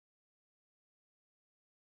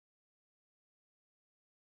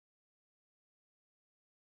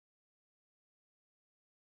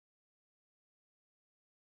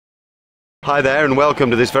Hi there and welcome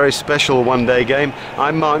to this very special one-day game.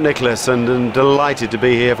 I'm Mark Nicholas and am delighted to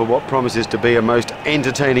be here for what promises to be a most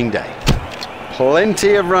entertaining day.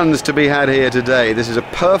 Plenty of runs to be had here today. This is a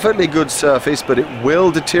perfectly good surface, but it will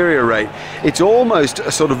deteriorate. It's almost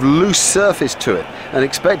a sort of loose surface to it, and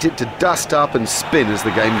expect it to dust up and spin as the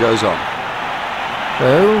game goes on.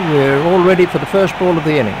 So we're all ready for the first ball of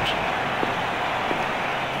the innings.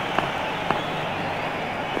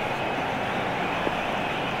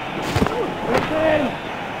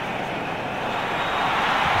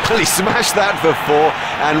 Well, he smashed that for four,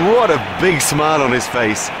 and what a big smile on his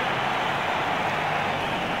face.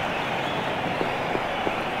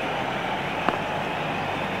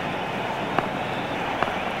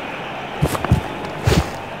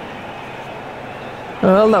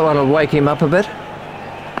 Well, that one will wake him up a bit.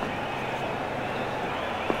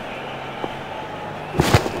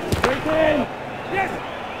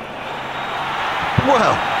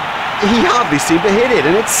 Well, he hardly seemed to hit it,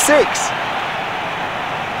 and it's six.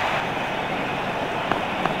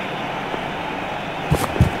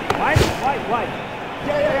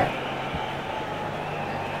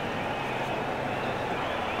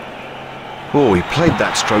 Oh, he played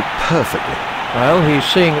that stroke perfectly. Well, he's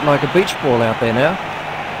seeing it like a beach ball out there now.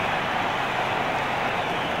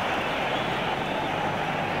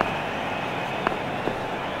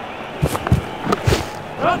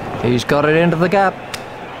 He's got it into the gap.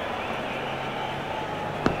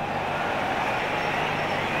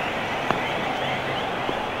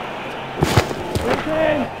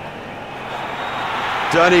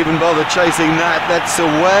 Don't even bother chasing that. That's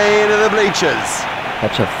away into the bleachers.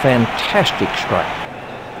 That's a fantastic strike.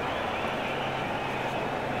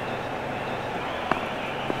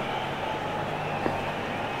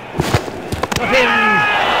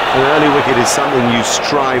 An early wicket is something you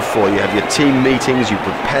strive for. You have your team meetings, you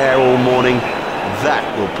prepare all morning. That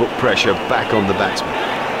will put pressure back on the batsman.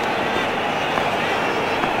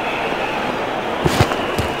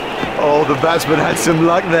 Oh, the batsman had some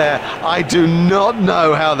luck there. I do not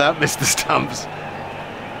know how that missed the stumps.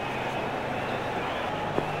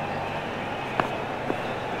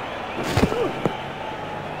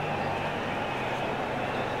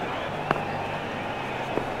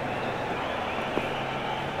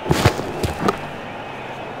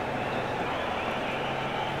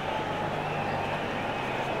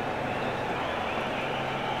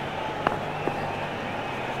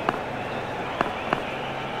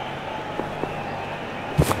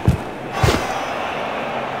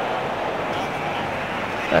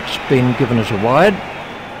 That's been given as a wide.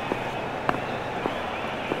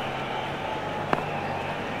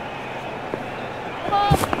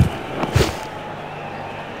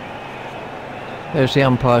 There's the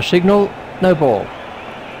umpire signal. No ball.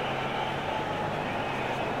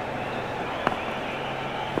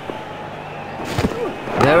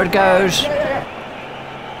 There it goes.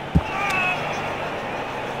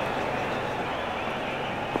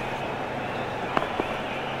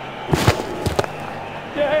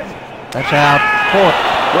 That's out. Caught.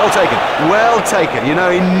 Well taken, well taken. You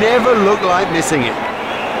know, he never looked like missing it.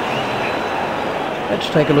 Let's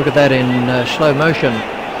take a look at that in slow motion.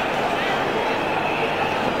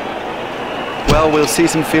 Well, we'll see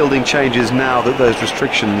some fielding changes now that those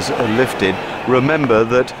restrictions are lifted. Remember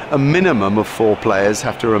that a minimum of 4 players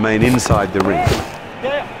have to remain inside the ring.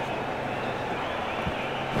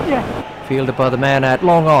 Fielded by the man out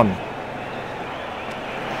long on.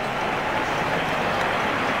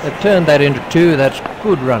 They've turned that into 2. That's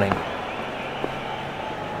good running.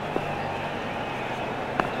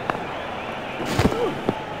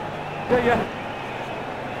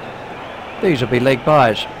 These will be leg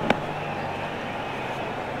byes.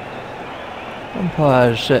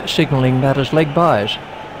 Umpires signalling that as leg byes.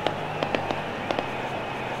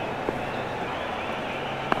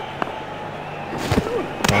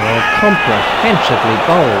 Oh, comprehensively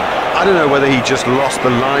bowled. I don't know whether he just lost the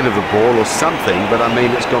line of the ball or something, but I mean,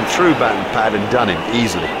 it's gone through bat and pad and done him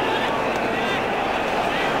easily.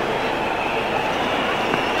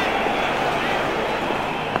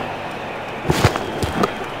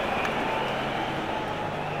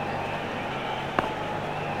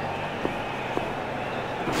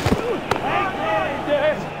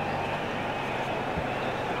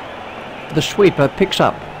 The sweeper picks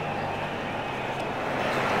up.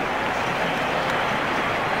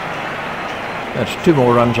 That's 2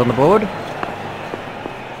 more runs on the board.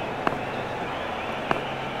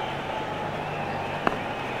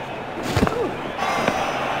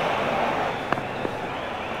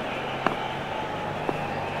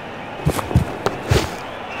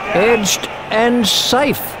 Edged and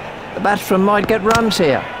safe. The batsman might get runs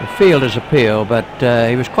here. The fielder's appeal, but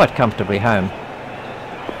he was quite comfortably home.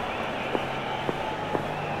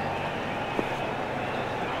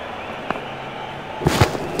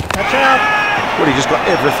 That's out. Well, he just got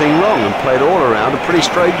everything wrong and played all around a pretty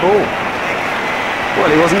straight ball. Well,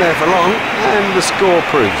 he wasn't there for long, and the score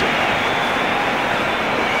proves it.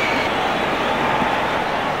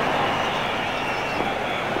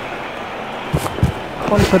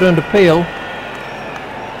 Confident appeal.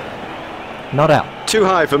 Not out. Too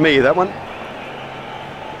high for me, that one.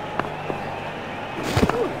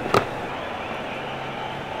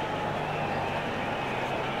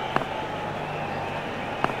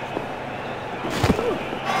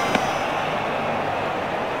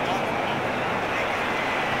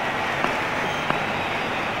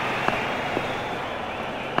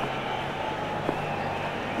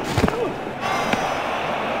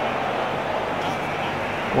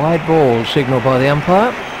 Wide ball signalled by the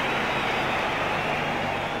umpire.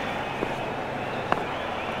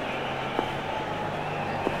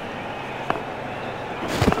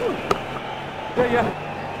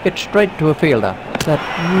 Hit straight to a fielder. That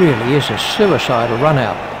really is a suicidal run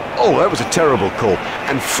out. Oh, that was a terrible call,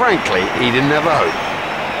 and frankly, he didn't have a hope.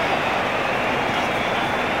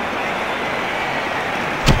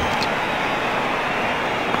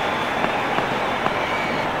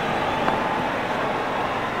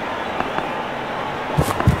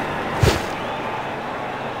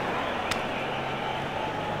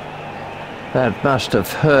 That must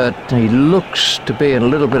have hurt. He looks to be in a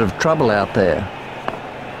little bit of trouble out there.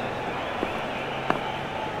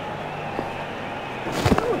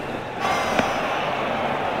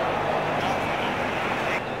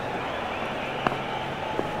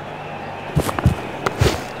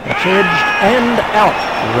 It's edged and out.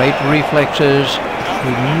 Great reflexes.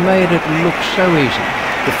 He made it look so easy.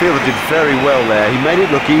 The fielder did very well there. He made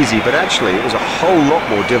it look easy, but actually it was a whole lot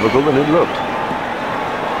more difficult than it looked.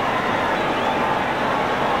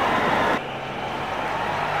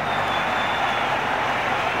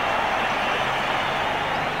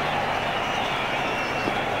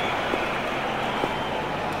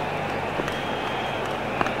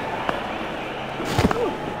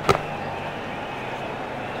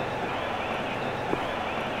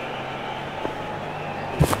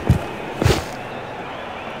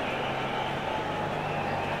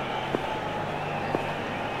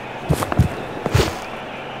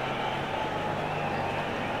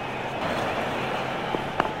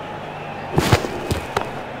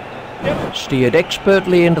 Steered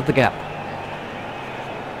expertly into the gap.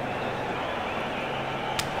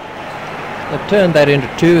 They've turned that into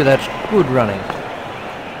two. That's good running.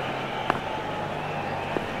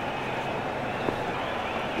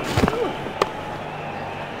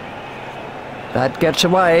 That gets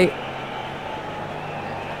away.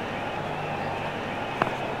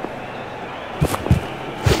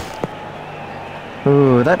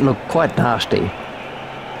 Ooh, that looked quite nasty.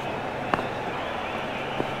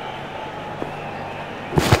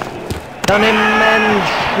 Done him and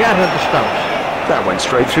shattered the stumps. That went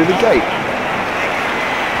straight through the gate.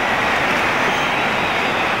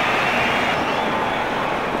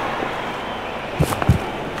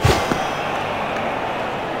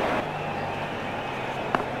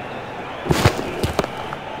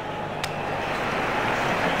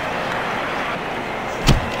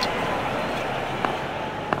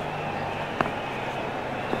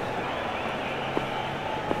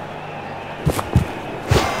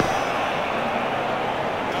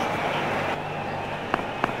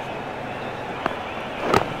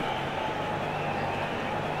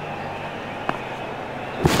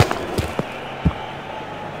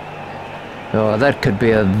 Oh, that could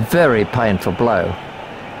be a very painful blow.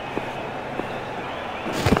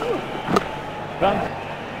 Run.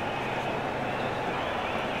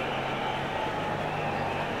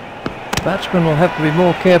 Batsman will have to be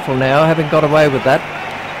more careful now, having got away with that.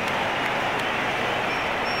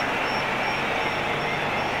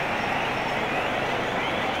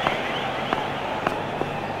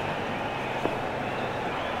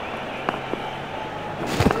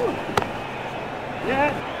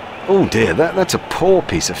 Oh dear, that's a poor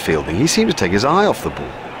piece of fielding. He seemed to take his eye off the ball.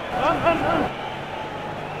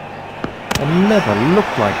 It never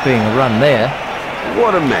looked like being a run there.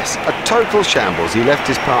 What a mess. A total shambles. He left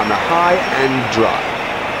his partner high and dry.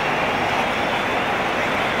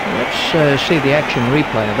 Let's see the action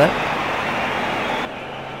replay of that.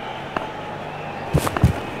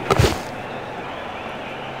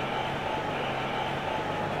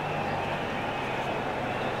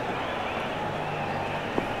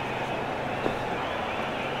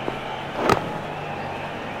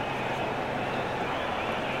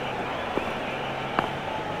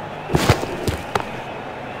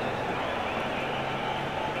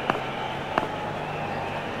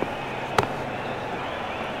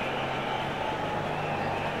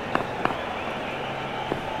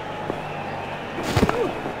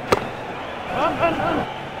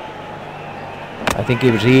 I think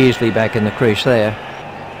he was easily back in the crease there.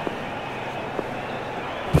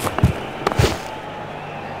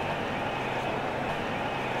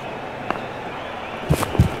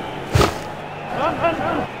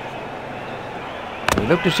 He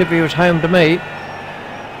looked as if he was home to me.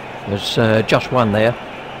 There's just one there.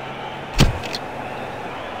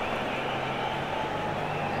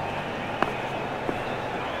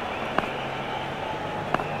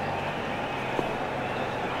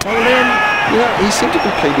 He seemed to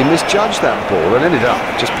completely misjudge that ball and ended up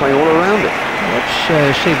just playing all around it.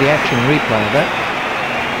 Let's see the action replay of that.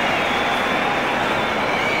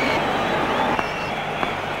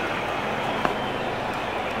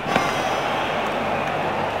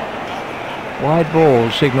 Wide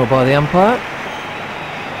ball signalled by the umpire.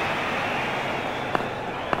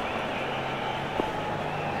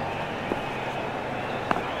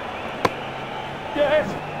 Yes.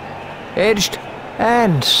 Edged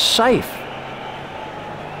and safe.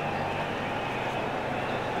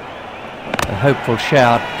 A hopeful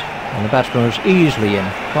shout, and the batsman was easily in.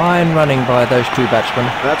 Fine running by those two batsmen.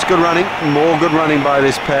 That's good running, more good running by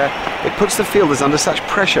this pair. It puts the fielders under such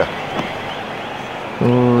pressure.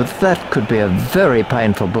 Oh, that could be a very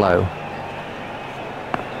painful blow.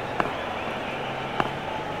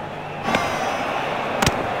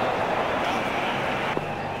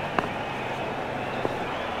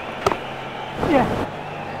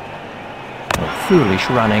 Oh, foolish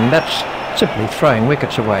running, that's simply throwing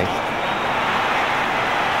wickets away.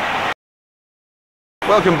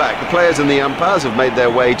 Welcome back. The players and the umpires have made their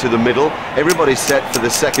way to the middle. Everybody's set for the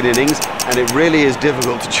second innings, and it really is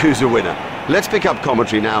difficult to choose a winner. Let's pick up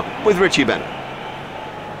commentary now with Richie Bennett.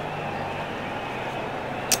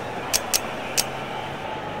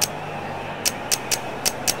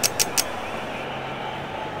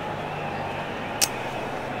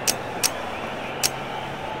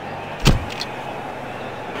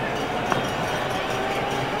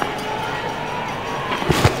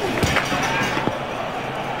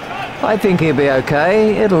 I think he'll be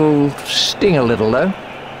okay. It'll sting a little though.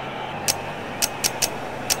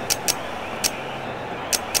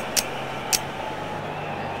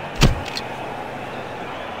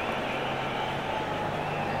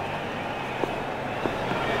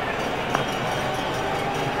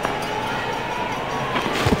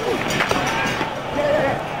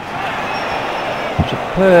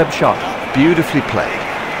 Superb shot. Beautifully played.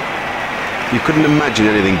 You couldn't imagine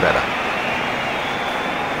anything better.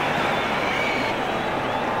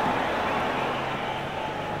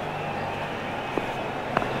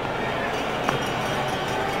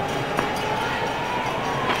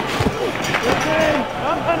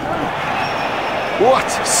 What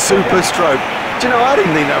a super stroke. Do you know, I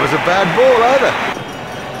didn't think that was a bad ball either.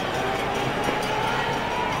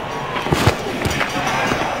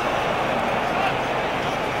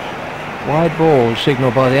 Wide ball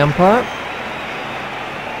signalled by the umpire.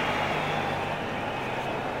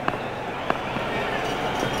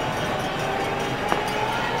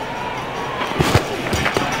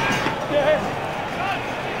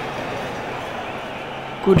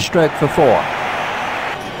 Good stroke for 4.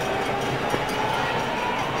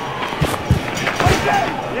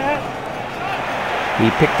 He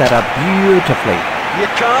picked that up beautifully. You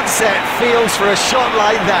can't set fields for a shot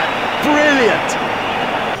like that. Brilliant!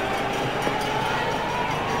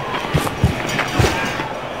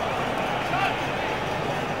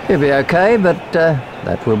 He'll be okay, but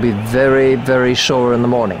that will be very, very sore in the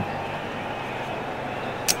morning.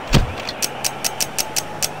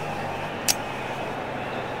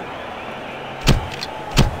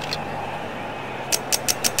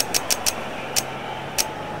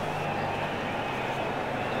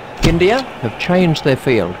 India have changed their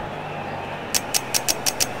field.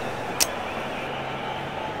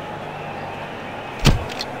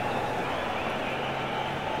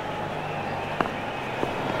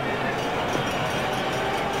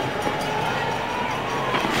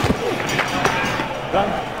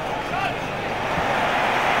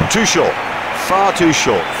 Too short, far too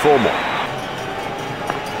short. 4 more.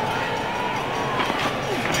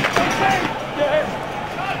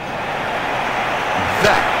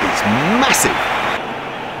 Massive.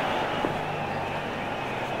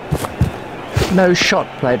 No shot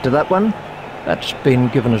played to that one. That's been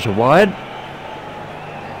given as a wide.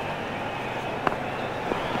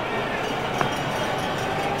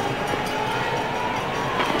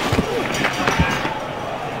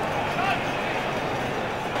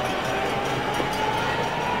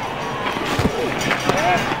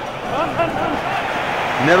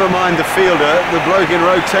 Never mind the fielder, the bloke in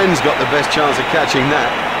row 10's got the best chance of catching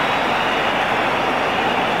that.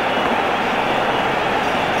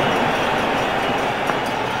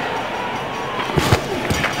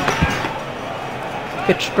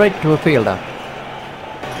 Hit straight to a fielder.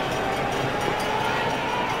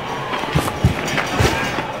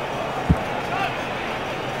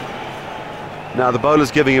 Now the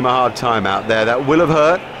bowler's giving him a hard time out there. That will have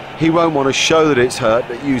hurt. He won't want to show that it's hurt,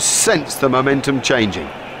 but you sense the momentum changing.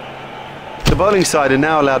 The bowling side are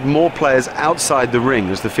now allowed more players outside the ring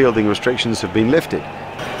as the fielding restrictions have been lifted.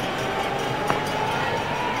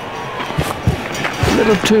 A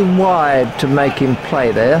little too wide to make him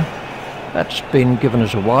play there. That's been given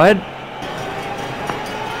as a wide.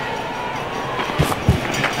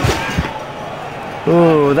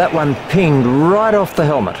 Oh, that one pinged right off the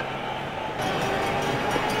helmet.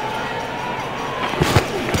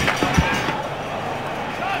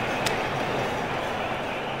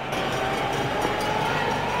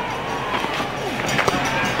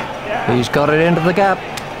 He's got it into the gap.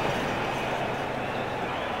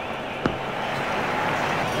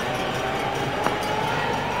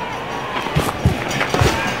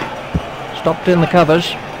 Stopped in the covers.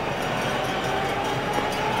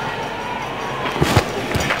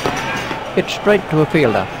 Hit straight to a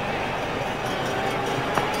fielder.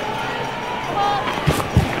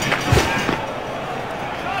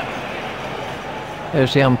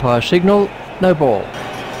 There's the umpire signal. No ball.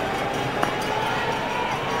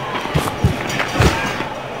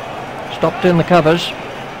 Stopped in the covers.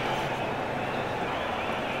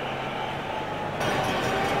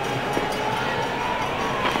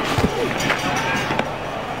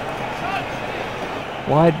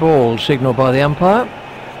 Wide ball signalled by the umpire.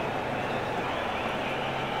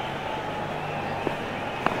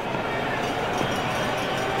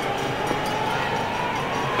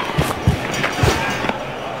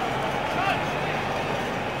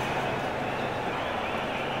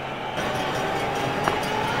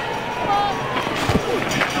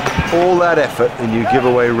 All that effort and you give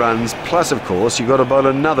away runs, plus of course you've got to bowl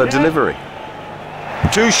another delivery.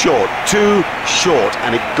 Too short,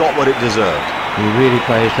 and it got what it deserved. He really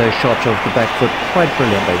plays those shots off the back foot quite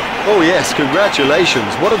brilliantly. Oh yes,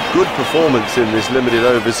 congratulations. What a good performance in this limited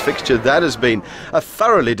overs fixture. That has been a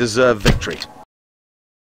thoroughly deserved victory.